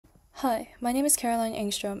Hi, my name is Caroline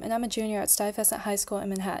Angstrom, and I'm a junior at Stuyvesant High School in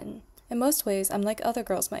Manhattan. In most ways, I'm like other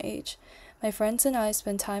girls my age. My friends and I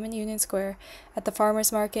spend time in Union Square, at the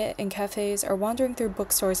farmer's market, in cafes, or wandering through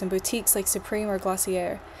bookstores and boutiques like Supreme or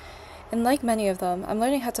Glossier. And like many of them, I'm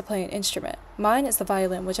learning how to play an instrument. Mine is the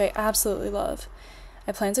violin, which I absolutely love.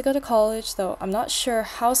 I plan to go to college, though I'm not sure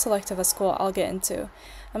how selective a school I'll get into.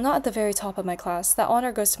 I'm not at the very top of my class. That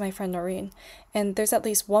honor goes to my friend Noreen. And there's at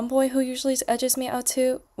least one boy who usually edges me out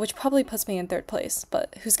too, which probably puts me in third place,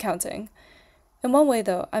 but who's counting? In one way,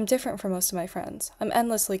 though, I'm different from most of my friends. I'm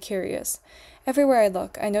endlessly curious. Everywhere I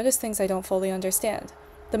look, I notice things I don't fully understand.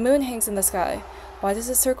 The moon hangs in the sky. Why does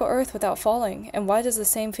it circle Earth without falling? And why does the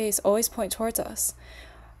same face always point towards us?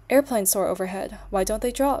 Airplanes soar overhead. Why don't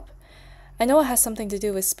they drop? I know it has something to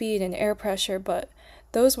do with speed and air pressure, but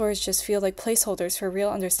those words just feel like placeholders for real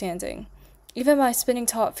understanding. Even my spinning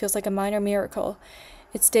top feels like a minor miracle.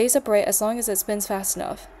 It stays upright as long as it spins fast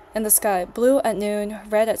enough. And the sky, blue at noon,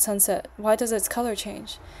 red at sunset, why does its color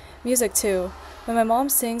change? Music too. When my mom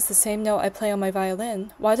sings the same note I play on my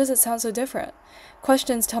violin, why does it sound so different?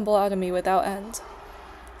 Questions tumble out of me without end.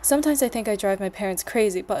 Sometimes I think I drive my parents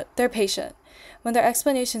crazy, but they're patient. When their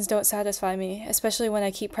explanations don't satisfy me, especially when I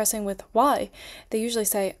keep pressing with why, they usually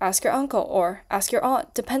say, ask your uncle or ask your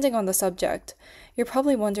aunt, depending on the subject. You're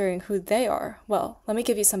probably wondering who they are. Well, let me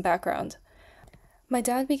give you some background. My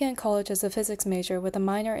dad began college as a physics major with a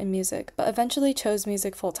minor in music, but eventually chose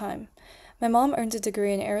music full-time. My mom earned a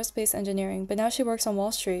degree in aerospace engineering, but now she works on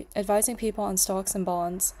Wall Street, advising people on stocks and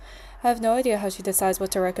bonds. I have no idea how she decides what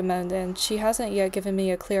to recommend, and she hasn't yet given me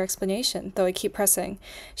a clear explanation, though I keep pressing.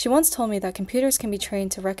 She once told me that computers can be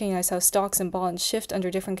trained to recognize how stocks and bonds shift under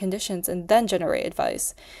different conditions and then generate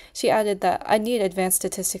advice. She added that I need advanced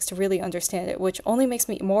statistics to really understand it, which only makes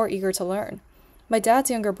me more eager to learn. My dad's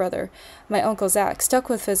younger brother, my uncle Zach, stuck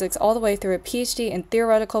with physics all the way through a PhD in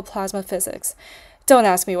theoretical plasma physics. Don't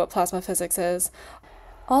ask me what plasma physics is.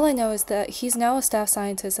 All I know is that he's now a staff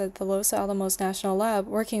scientist at the Los Alamos National Lab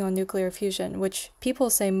working on nuclear fusion, which people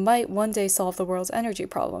say might one day solve the world's energy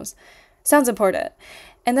problems. Sounds important.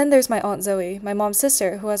 And then there's my Aunt Zoe, my mom's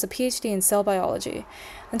sister, who has a PhD in cell biology.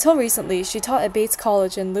 Until recently, she taught at Bates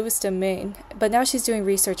College in Lewiston, Maine, but now she's doing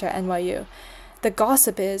research at NYU. The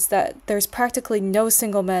gossip is that there's practically no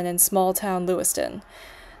single men in small-town Lewiston.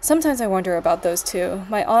 Sometimes I wonder about those two,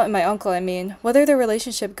 my aunt and my uncle, whether their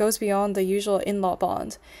relationship goes beyond the usual in-law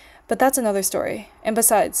bond. But that's another story. And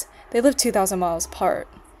besides, they live 2,000 miles apart.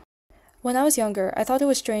 When I was younger, I thought it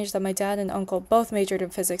was strange that my dad and uncle both majored in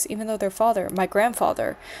physics even though their father, my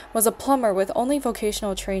grandfather, was a plumber with only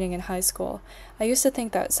vocational training in high school. I used to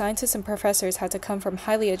think that scientists and professors had to come from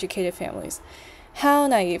highly educated families. How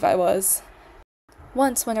naive I was.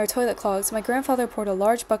 Once, when our toilet clogged, my grandfather poured a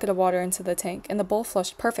large bucket of water into the tank, and the bowl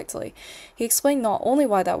flushed perfectly. He explained not only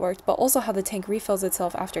why that worked, but also how the tank refills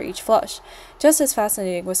itself after each flush. Just as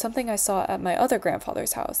fascinating was something I saw at my other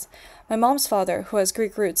grandfather's house. My mom's father, who has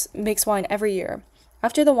Greek roots, makes wine every year.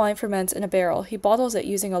 After the wine ferments in a barrel, he bottles it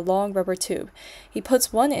using a long rubber tube. He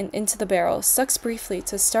puts one end into the barrel, sucks briefly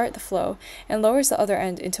to start the flow, and lowers the other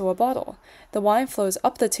end into a bottle. The wine flows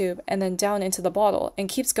up the tube and then down into the bottle, and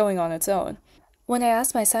keeps going on its own. When I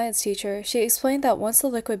asked my science teacher, she explained that once the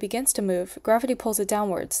liquid begins to move, gravity pulls it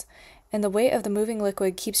downwards, and the weight of the moving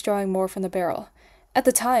liquid keeps drawing more from the barrel. At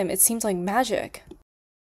the time, it seemed like magic.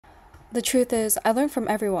 The truth is, I learned from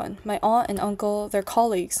everyone, my aunt and uncle, their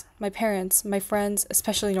colleagues, my parents, my friends,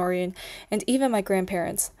 especially Noreen, and even my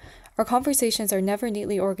grandparents. Our conversations are never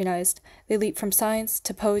neatly organized. They leap from science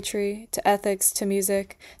to poetry, to ethics, to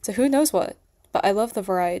music, to who knows what. But I love the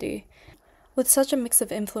variety. With such a mix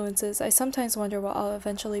of influences, I sometimes wonder what I'll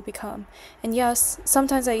eventually become. And yes,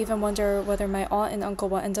 sometimes I even wonder whether my aunt and uncle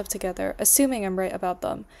will end up together, assuming I'm right about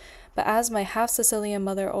them. But as my half-Sicilian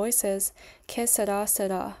mother always says, que sera,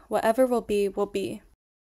 sera. Whatever will be, will be.